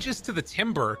the Aegis to the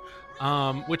Timber,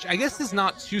 which I guess is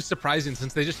not too surprising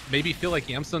since they just maybe feel like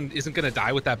Yamsun isn't going to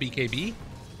die with that BKB.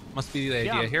 Must be the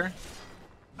idea here.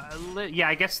 Yeah,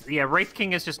 I guess, Wraith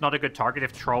King is just not a good target.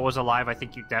 If Troll was alive, I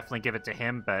think you definitely give it to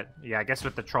him. But, yeah, I guess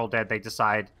with the Troll dead, they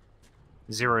decide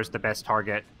Zero is the best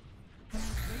target.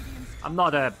 I'm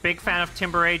not a big fan of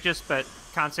Timber Aegis, but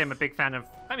can't say I'm a big fan of...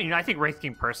 I mean, I think Wraith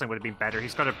King personally would have been better.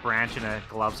 He's got a branch and a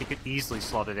gloves. He could easily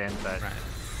slot it in, but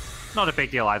not a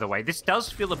big deal either way. This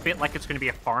does feel a bit like it's going to be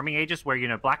a farming Aegis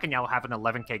where, Black and Yellow have an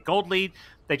 11k gold lead.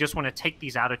 They just want to take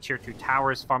these out of tier 2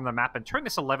 towers, farm the map, and turn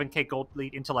this 11k gold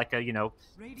lead into like a,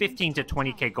 15 to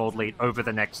 20k gold lead over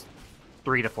the next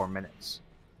 3 to 4 minutes.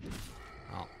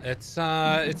 Well,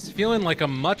 it's feeling like a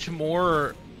much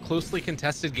more closely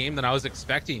contested game than I was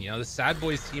expecting. The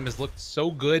Sadboys team has looked so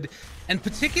good, and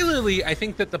particularly I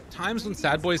think that the times when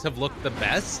Sadboys have looked the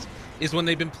best is when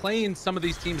they've been playing some of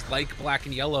these teams like Black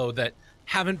and Yellow that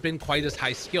haven't been quite as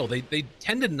high skill. They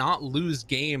tend to not lose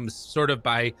games sort of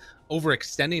by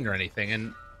overextending or anything.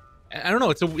 And I don't know,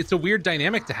 it's a weird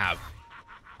dynamic to have.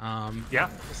 Yeah.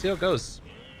 We'll see how it goes.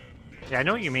 Yeah, I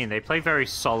know what you mean. They play very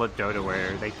solid Dota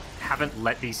where they haven't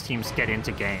let these teams get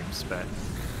into games, but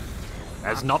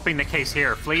that's not been the case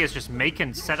here. Flea is just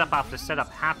making setup after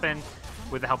setup happen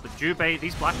with the help of Jubei.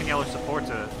 These black and yellow supports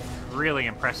are really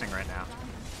impressing right now.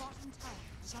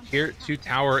 Here, 2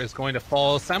 tower is going to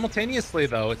fall simultaneously,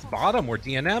 though. It's bottom where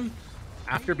DNM,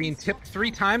 after being tipped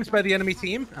 3 times by the enemy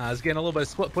team, is getting a little bit of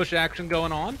split push action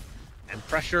going on and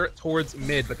pressure towards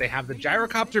mid. But they have the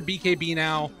gyrocopter BKB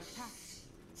now.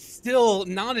 Still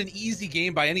not an easy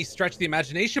game by any stretch of the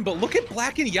imagination, but look at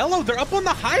black and yellow. They're up on the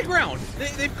high ground.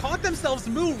 They've caught themselves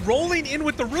Moo rolling in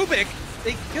with the Rubik.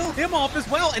 They kill him off as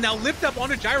well, and now lift up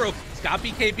onto Gyro. Scott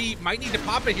BKB might need to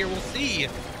pop it here. We'll see,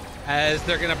 as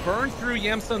they're going to burn through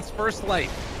Yamsun's first life.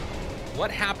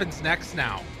 What happens next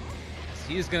now?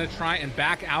 He is going to try and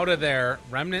back out of there.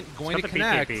 Remnant going to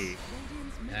connect. And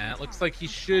it looks like he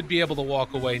should be able to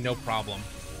walk away, no problem.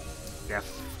 Yeah.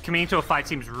 Coming into a fight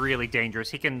seems really dangerous.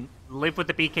 He can live with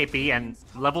the BKB, and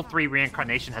level 3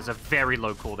 reincarnation has a very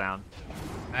low cooldown.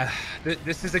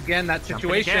 This is again that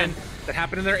situation that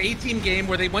happened in their A-team game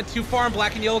where they went too far and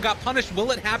black and yellow got punished.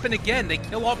 Will it happen again? They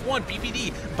kill off one.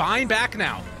 PPD buying back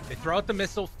now. They throw out the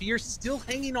missile. Fear still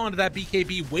hanging on to that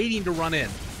BKB, waiting to run in.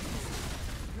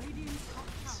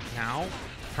 Now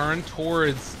turn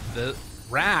towards the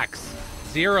racks.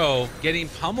 Zero getting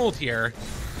pummeled here.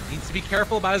 Needs to be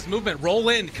careful about his movement. Roll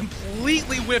in,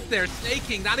 completely whiffed there.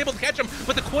 Snaking, not able to catch him,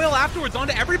 but the coil afterwards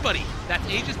onto everybody. That's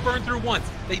Aegis burned through once.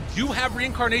 They do have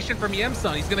reincarnation from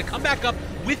Yamsun. He's gonna come back up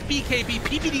with BKB.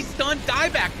 PPD stun,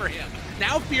 dieback for him.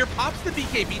 Now Fear pops the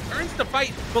BKB, turns to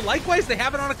fight, but likewise they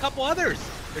have it on a couple others.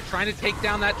 They're trying to take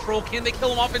down that troll. Can they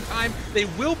kill him off in time? They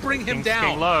will bring him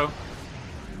down. Low.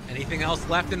 Anything else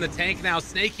left in the tank now?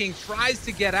 Snaking tries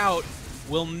to get out.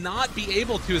 Will not be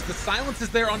able to, as the silence is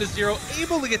there on the Zero,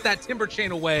 able to get that timber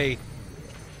chain away.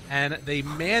 And they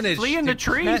manage Flee in to the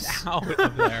trees. get out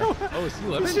of there. Oh, is he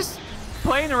living? He's just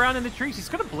playing around in the trees. He's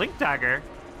got a blink dagger.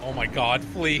 Oh my god,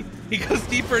 Flea. He goes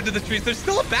deeper into the trees. There's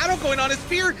still a battle going on. His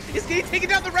Fear is getting taken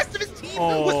down. The rest of his team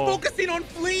was focusing on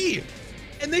Flea.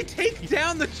 And they take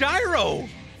down the Gyro.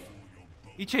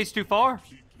 He chased too far.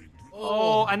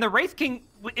 Oh, and the Wraith King,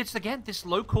 it's again this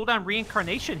low cooldown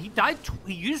reincarnation. He died,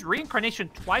 he used reincarnation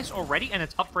twice already, and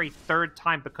it's up for a 3rd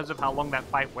time because of how long that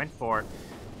fight went for.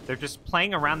 They're just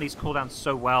playing around these cooldowns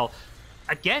so well.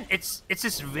 Again, it's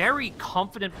this very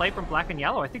confident play from black and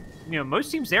yellow. I think, you know,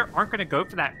 most teams there aren't going to go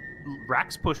for that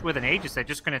Rax push with an Aegis. They're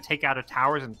just going to take out of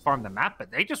towers and farm the map,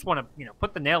 but they just want to, you know,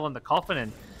 put the nail in the coffin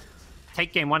and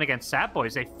take game 1 against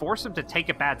Sadboys. They force them to take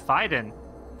a bad fight, and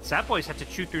Sadboys had to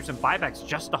chew through some buybacks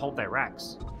just to hold their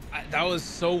Rax. That was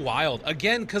so wild.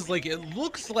 Again, because like it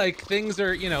looks like things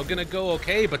are, you know, gonna go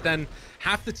okay, but then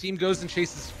half the team goes and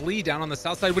chases Flea down on the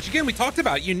south side, which again, we talked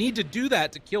about. You need to do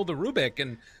that to kill the Rubik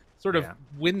and sort of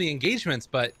win the engagements,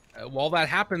 but while that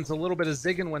happens, a little bit of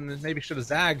zigging when maybe should have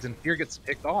zagged, and Fear gets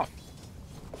picked off.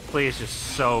 Flea is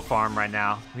just so farmed right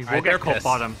now. We will get caught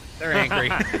bottom. They're angry.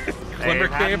 Glimmer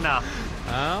Cave.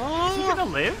 Oh. Is he gonna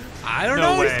live? I don't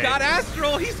know. He's got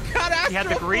Astral. He's got Astral. He had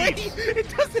the greed.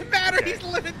 It doesn't matter. He's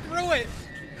living through it.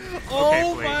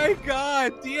 Oh my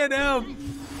god. DNM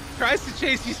tries to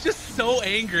chase. He's just so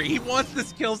angry. He wants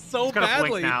this kill so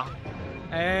badly. Now.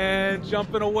 And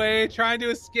jumping away, trying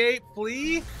to escape.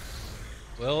 Flea.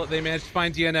 Will they manage to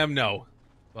find DNM? No.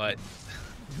 But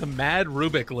the mad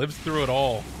Rubik lives through it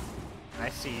all. I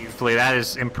see you, Flea. That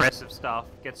is impressive stuff.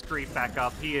 Gets grief back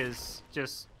up. He is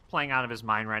just playing out of his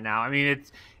mind right now. I mean,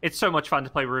 it's so much fun to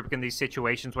play Rubik in these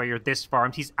situations where you're this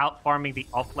farmed. He's out farming the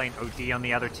offlane OD on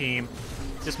the other team,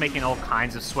 just making all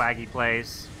kinds of swaggy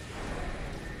plays.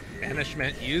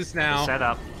 Banishment used now. Set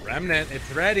up. Remnant,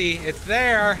 it's ready. It's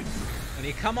there. And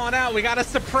you come on out. We got a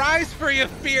surprise for you.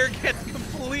 Fear gets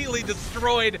completely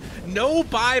destroyed. No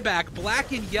buyback.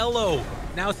 Black and yellow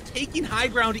now is taking high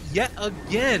ground yet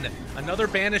again. Another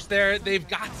banish there. They've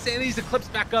got Sanity's Eclipse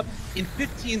back up in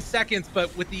 15 seconds,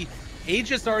 but with the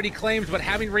Aegis already claimed, but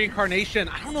having reincarnation,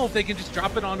 I don't know if they can just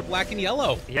drop it onto black and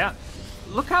yellow. Yeah.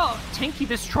 Look how tanky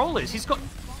this troll is. He's got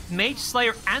Mage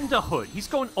Slayer and a Hood. He's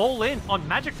going all in on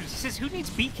magic. He says, who needs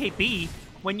BKB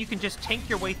when you can just tank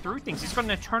your way through things? He's got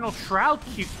an Eternal Shroud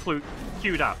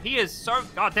queued up. He is so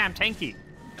goddamn tanky.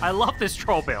 I love this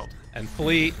troll build. And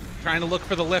Flea trying to look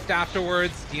for the lift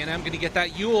afterwards. DNM going to get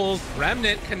that Yules.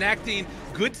 Remnant connecting.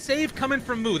 Good save coming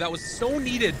from Moo. That was so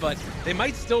needed, but they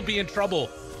might still be in trouble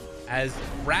as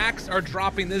racks are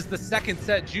dropping. This is the second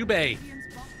set. Jubei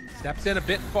Steps in a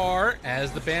bit far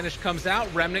as the banish comes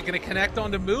out. Remnant going to connect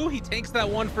onto Moo. He takes that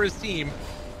one for his team.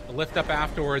 The lift up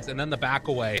afterwards, and then the back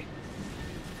away.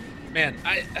 Man,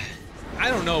 I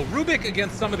don't know. Rubik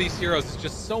against some of these heroes is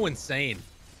just so insane.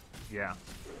 Yeah.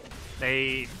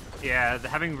 Having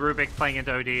Rubik playing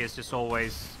into OD is just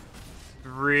always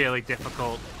really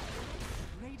difficult.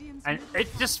 And it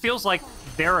just feels like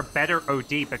they're a better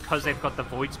OD because they've got the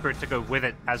Void Spirit to go with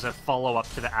it as a follow-up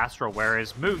to the Astral,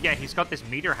 whereas Moo, yeah, he's got this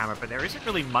Meteor Hammer, but there isn't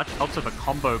really much else of a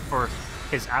combo for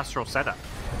his Astral setup.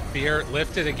 Fear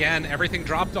lifted again, everything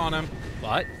dropped on him,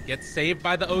 but gets saved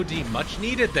by the OD, much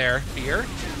needed there. Fear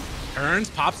turns,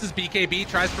 pops his BKB,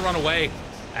 tries to run away,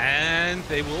 and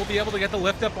they will be able to get the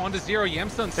lift up onto Zero.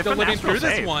 Yamsun still living through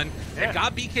this one. Yeah. They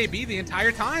got BKB the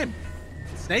entire time.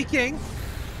 Snake King,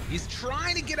 he's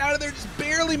trying to get out of there, just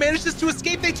barely manages to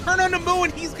escape. They turn on Moo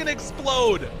and he's gonna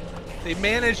explode. They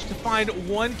managed to find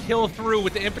one kill through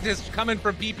with the impetus coming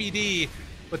from PPD,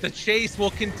 but the chase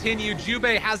will continue.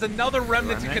 Jubei has another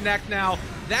remnant to connect now.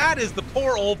 That is the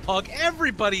poor old pug.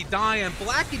 Everybody dying.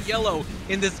 Black and yellow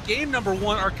in this game number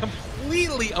 1 are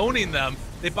completely owning them.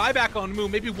 They buy back on Moo.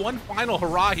 Maybe one final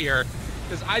hurrah here,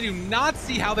 because I do not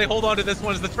see how they hold on to this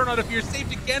one as the turn on to Fear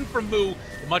saved again from Moo.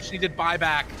 The much needed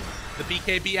buyback. The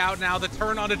BKB out now, the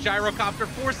turn on a Gyrocopter.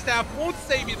 Force Staff won't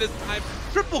save you this time.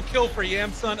 Triple kill for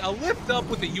Yamsun, a lift up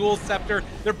with the Yule Scepter.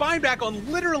 They're buying back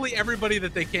on literally everybody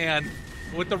that they can.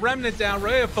 With the Remnant down,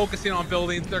 really focusing on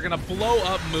buildings, they're gonna blow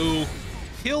up Moo,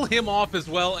 kill him off as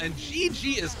well, and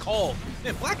GG is called.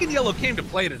 Man, Black and Yellow came to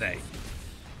play today.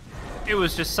 It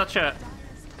was just such a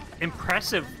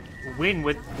impressive win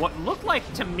with what looked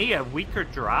like to me a weaker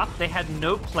draft. They had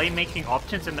no playmaking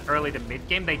options in the early to mid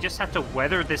game. They just had to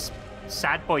weather this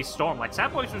Sadboy storm. Like,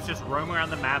 Sadboys was just roaming around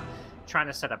the map trying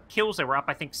to set up kills. They were up,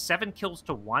 I think, 7 kills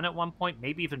to 1 at one point,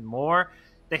 maybe even more.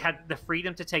 They had the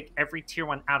freedom to take every tier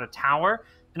 1 out of tower,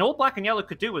 and all Black and Yellow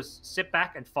could do was sit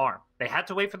back and farm. They had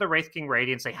to wait for the Wraith King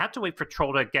Radiance. They had to wait for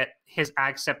Troll to get his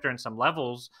Ag Scepter in some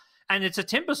levels, and it's a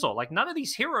Timbersaw. Like, none of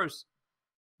these heroes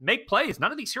make plays.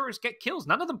 None of these heroes get kills.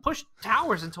 None of them push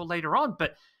towers until later on,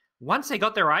 but once they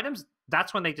got their items,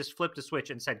 that's when they just flipped a switch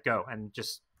and said go, and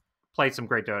just played some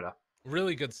great Dota.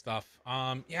 Really good stuff.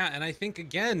 Yeah, and I think,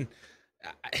 again,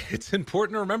 it's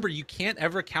important to remember you can't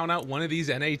ever count out one of these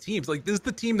NA teams. Like, this is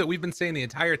the team that we've been saying the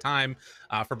entire time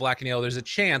for Black and Yellow. There's a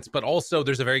chance, but also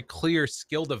there's a very clear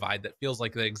skill divide that feels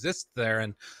like that exists there.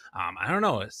 And I don't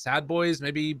know, Sadboys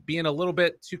maybe being a little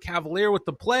bit too cavalier with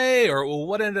the play, or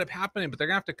what ended up happening, but they're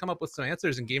gonna have to come up with some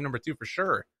answers in game number 2 for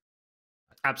sure.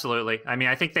 Absolutely. I mean,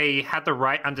 I think they had the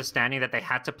right understanding that they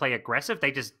had to play aggressive.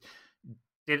 They just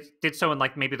did so in,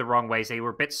 like, maybe the wrong ways. They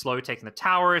were a bit slow taking the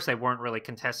towers. They weren't really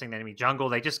contesting the enemy jungle.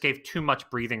 They just gave too much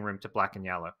breathing room to Black and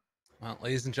Yellow. Well,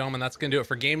 ladies and gentlemen, that's going to do it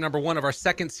for game number 1 of our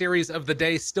second series of the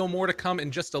day. Still more to come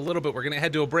in just a little bit. We're going to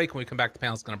head to a break. When we come back, the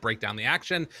panel's going to break down the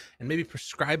action and maybe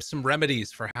prescribe some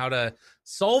remedies for how to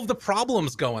solve the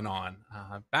problems going on.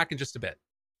 Back in just a bit.